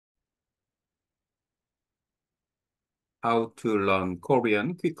how to learn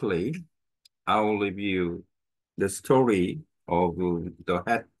Korean quickly. I'll review the story of the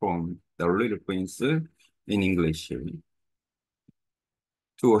hat from The Little Prince in English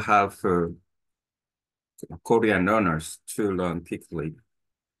to help Korean learners to learn quickly.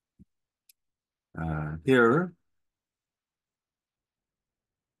 Here,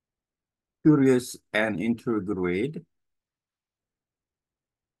 curious and intrigued,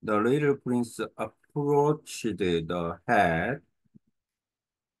 the little prince approached the hat.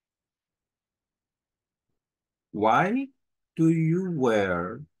 Why do you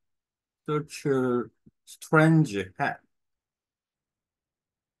wear such a strange hat?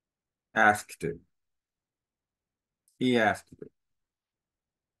 Asked. He asked.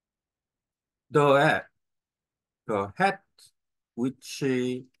 The hat, the hat which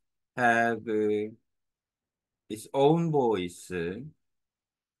had its own voice,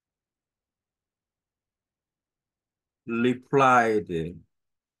 replied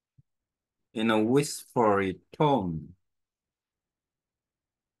in a whispery tone.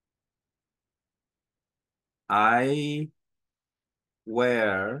 I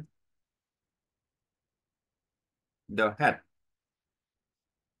wear the hat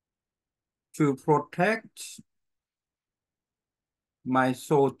to protect my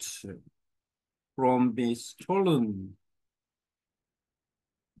thoughts from being stolen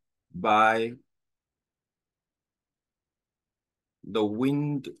by the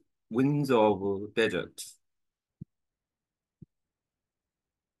winds of desert.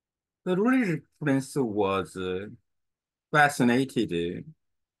 The little prince was fascinated,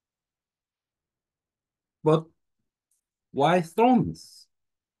 but why thorns?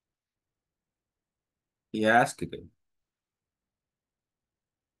 He asked.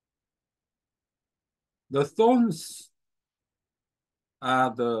 The thorns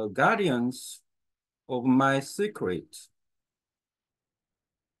are the guardians of my secret.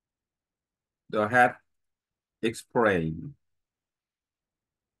 The hat explained.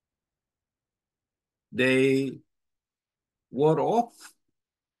 They ward off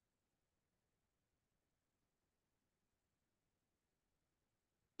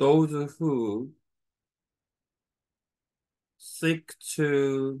those who seek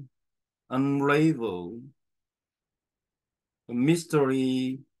to unravel the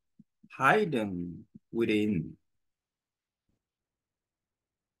mystery hidden within.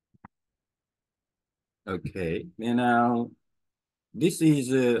 Okay, and now this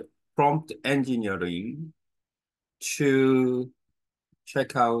is prompt engineering to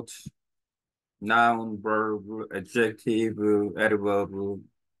check out noun, verb, adjective, adverb,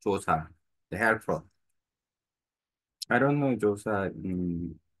 조사, the helper. I don't know 조사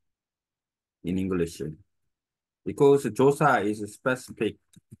in English because 조사 is a specific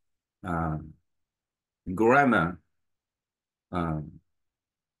uh, grammar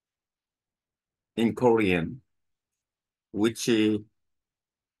in Korean, which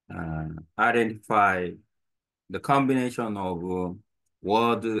identify the combination of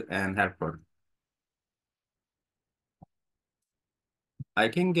word and helper. I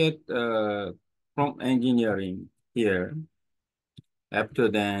can get prompt engineering here after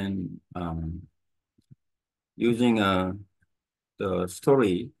then using the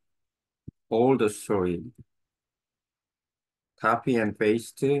story, all the story, copy and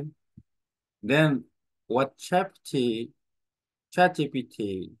paste. Then what ChatGPT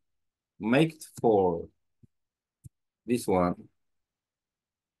makes for this one,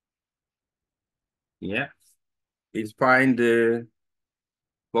 yeah, is find the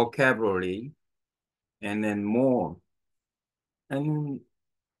vocabulary and then more. And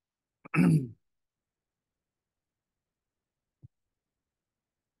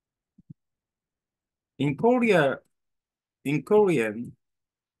in Korean,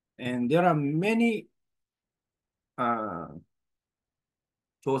 and there are many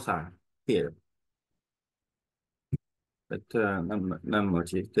조사 here, but not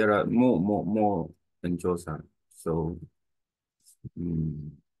much. There are more than 조사. So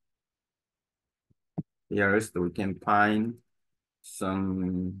yes, we can find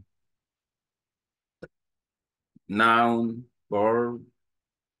some noun, verb,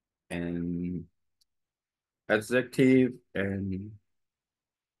 and adjective and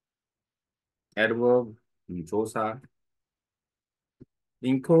adverb and 조사.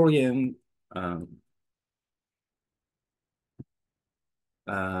 In Korean,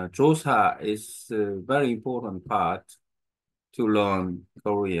 조사 is a very important part to learn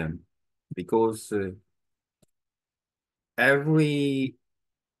Korean because every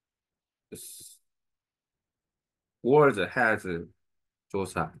word has a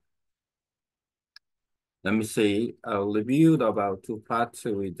조사. Let me see. I reviewed about two parts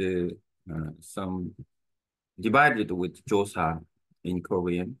with some divided with 조사 in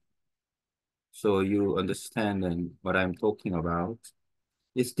Korean, so you understand what I'm talking about.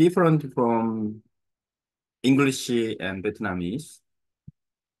 It's different from English and Vietnamese.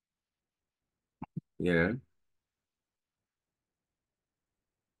 Yeah,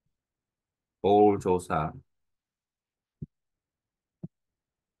 all 조사.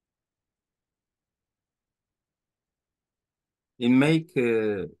 It make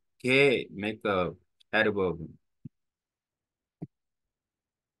개 make a adverb.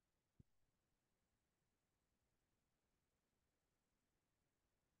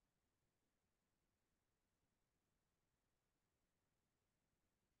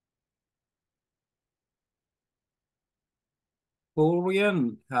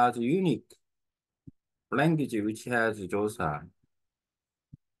 Korean has unique language which has 조사.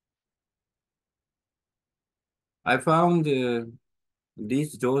 I found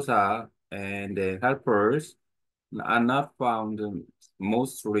these 조사 and helpers are not found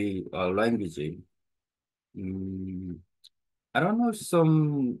mostly language. Mm, I don't know if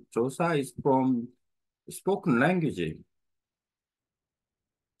some 조사 is from spoken language.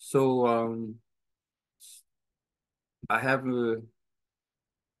 So I have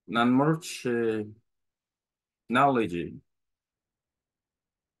not much knowledge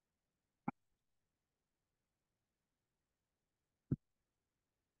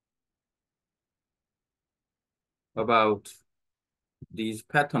about this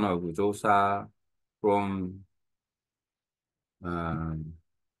pattern of 조사 from um,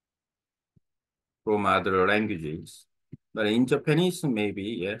 from other languages. But in Japanese, maybe,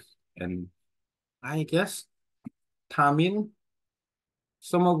 yes. And I guess Tamil,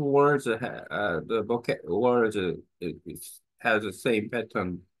 some of words, the words has the same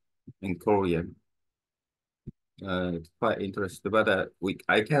pattern in Korean. It's quite interesting, but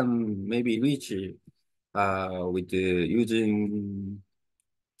I can maybe reach with using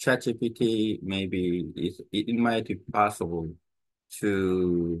ChatGPT, maybe it might be possible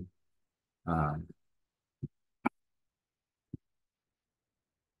to uh,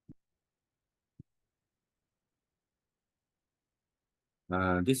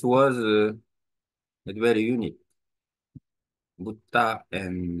 this was very unique. 묻다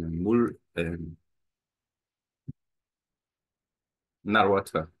and 물 and not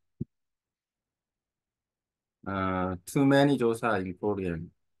water. Too many 조사 in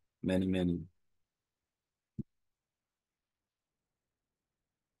Korean. Many, many.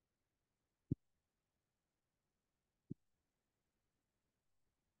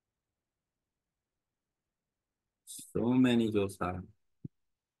 So many 조사.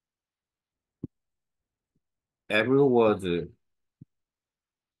 Every word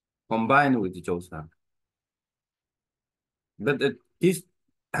combined with 조사. But this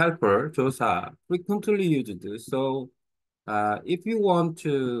helper, 조사, frequently used. So if you want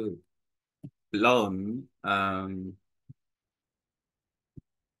to learn,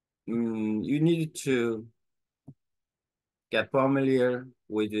 you need to get familiar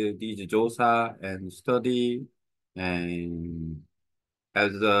with these 조사 and study and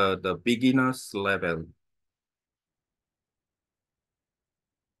as the beginner's level.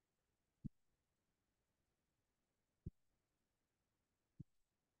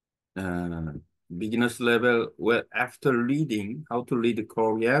 Uh, Beginner's level, well, after reading how to read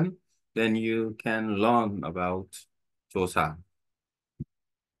Korean, then you can learn about 조사.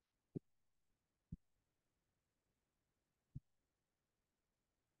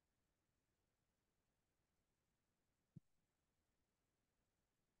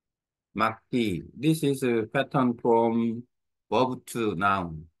 막기. This is a pattern from verb to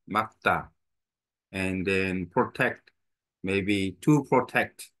noun. 막다. And then protect. Maybe to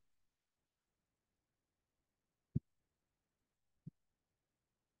protect.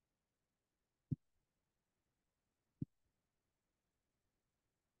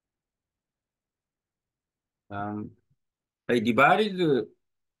 Um, I divided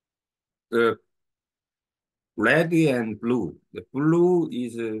the red and blue. The blue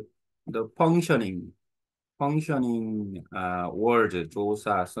is the functioning word,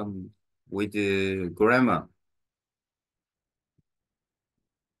 조사, some with grammar.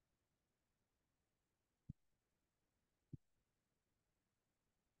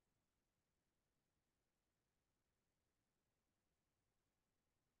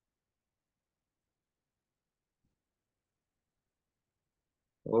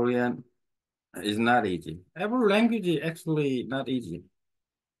 Korean is not easy. Every language is actually not easy.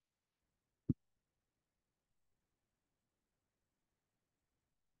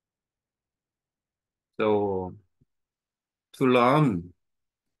 So to learn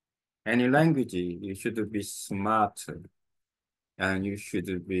any language, you should be smart and you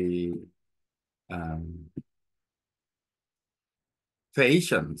should be um,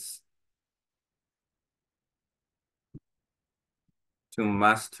 patient to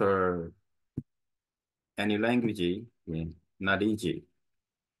master any language. Yeah, not easy.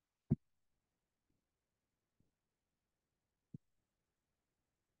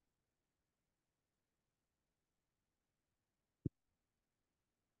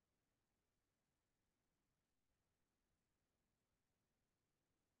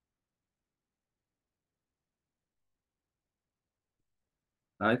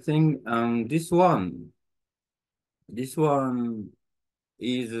 I think this one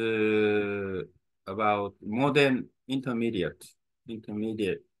is about modern intermediate,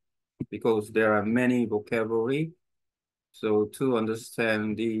 because there are many vocabulary. So to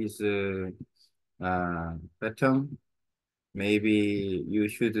understand these pattern, maybe you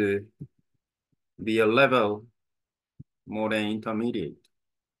should be a level more than intermediate.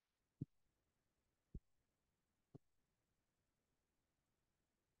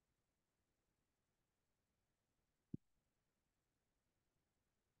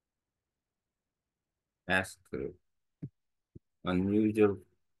 Ask unusual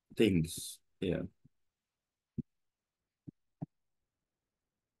things. Yeah.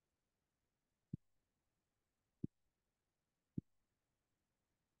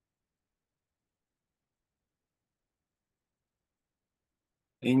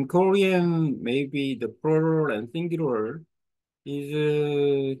 In Korean, maybe the plural and singular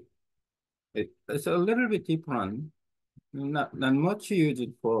is it's a little bit different. Not much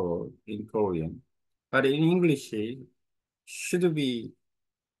used for in Korean, but in English should be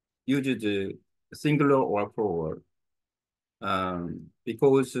used singular or plural.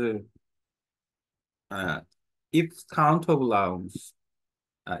 Because uh, if count of nouns,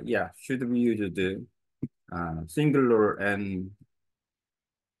 yeah, should be used singular and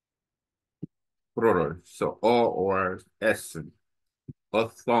plural. So O or S, a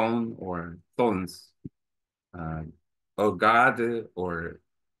thorn or thorns, uh, a god or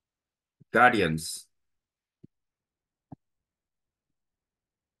guardians.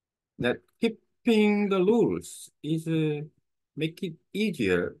 That keeping the rules is make it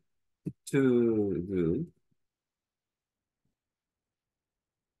easier to do.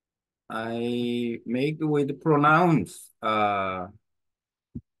 I make with pronouns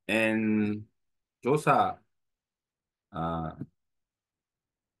and 조사, uh,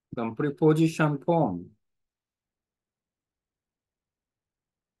 some preposition form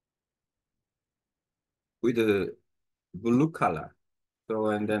with the blue color. So,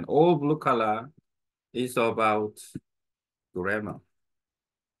 and then all blue color is about grammar.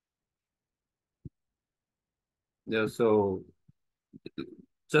 Yeah, so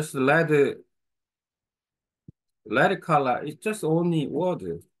just let color is just only word,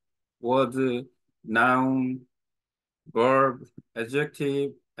 noun, verb,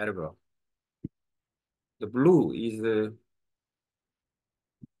 adjective, adverb. The blue is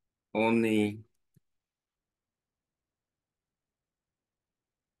only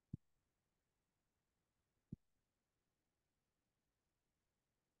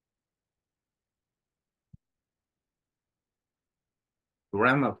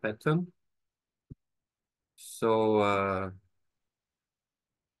grammar pattern. So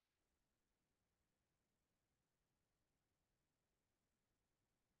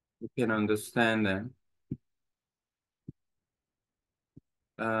you can understand that.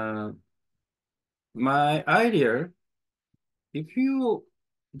 My idea, if you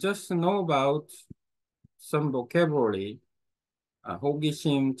just know about some vocabulary,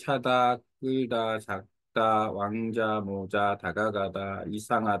 호기심, 차다, 끌다, 작다, 왕자, 모자, 다가가다,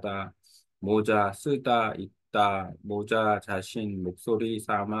 이상하다, 모자, 쓰다, 있다, 모자, 자신, 목소리,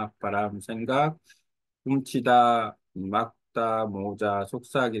 사막, 바람, 생각, 훔치다, 막다, 모자,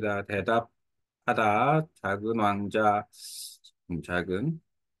 속삭이다, 대답하다, 작은 왕자, 작은,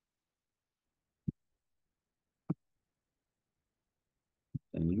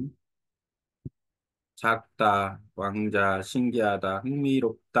 음, 작다, 왕자, 신기하다,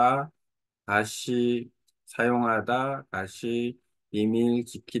 흥미롭다, 다시 사용하다, 다시 비밀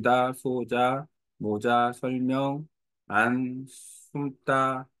지키다, 수호자, 모자, 설명, 안,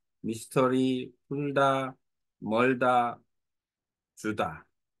 숨다, 미스터리, 풀다, 멀다, 주다.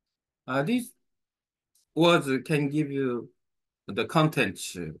 These words can give you the content,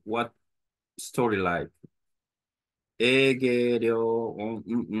 what story like. 애계려,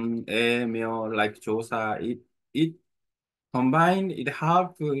 애며, like 조사, it combined, it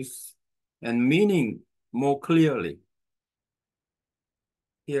helps and meaning more clearly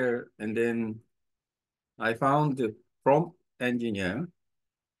here. And then I found the prompt engineer,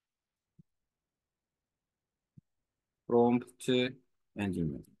 prompt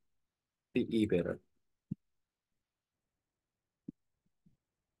engineer, PE better.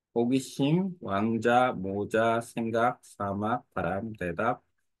 호기심, 왕자, 모자, 생각, 사막, 바람, 대답,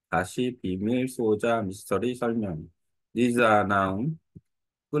 다시, 비밀, 수호자, 미스터리, 설명. These are noun.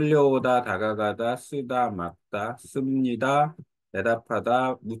 끌려오다, 다가가다, 쓰다, 막다, 씁니다,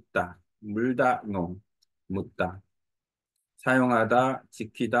 대답하다, 묻다, 물다, no, 묻다, 사용하다,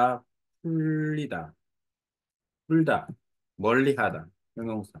 지키다, 풀리다, 풀다, 멀리하다,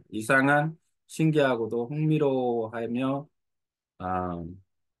 형용사. 이상한, 신기하고도 흥미로워하며 아,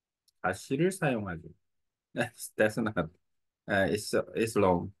 가시를 사용하죠. That's not. It's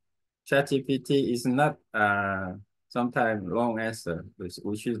long. ChatGPT is not sometimes long answer.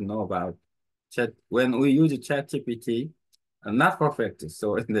 We should know about chat when we use ChatGPT, not perfect.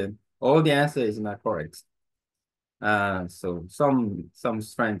 So then all the answer is not correct. So some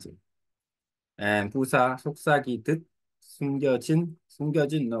strange. And 부사 속삭이듯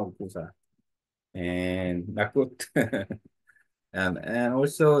숨겨진 no 부사. And not good. And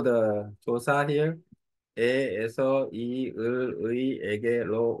also the 조사 here. 에에서 이, 을, 의, 에게,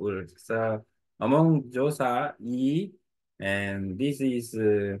 로, 을. So among 조사, 이, and this is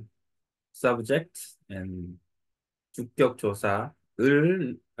subject, and 주격 조사,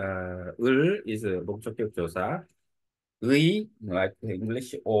 을 is 목적격 조사, 의, like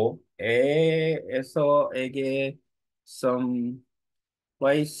English, 오, 에에서, 에게, some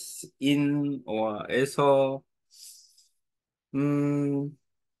place in, or 에서, and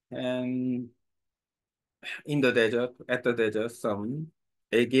in the desert, at the desert, some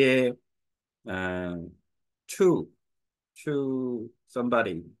에게 uh, to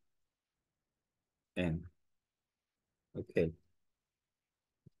somebody. And okay,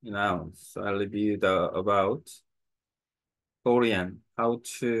 now so I'll review the about Korean, how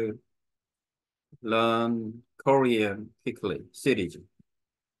to learn Korean quickly series.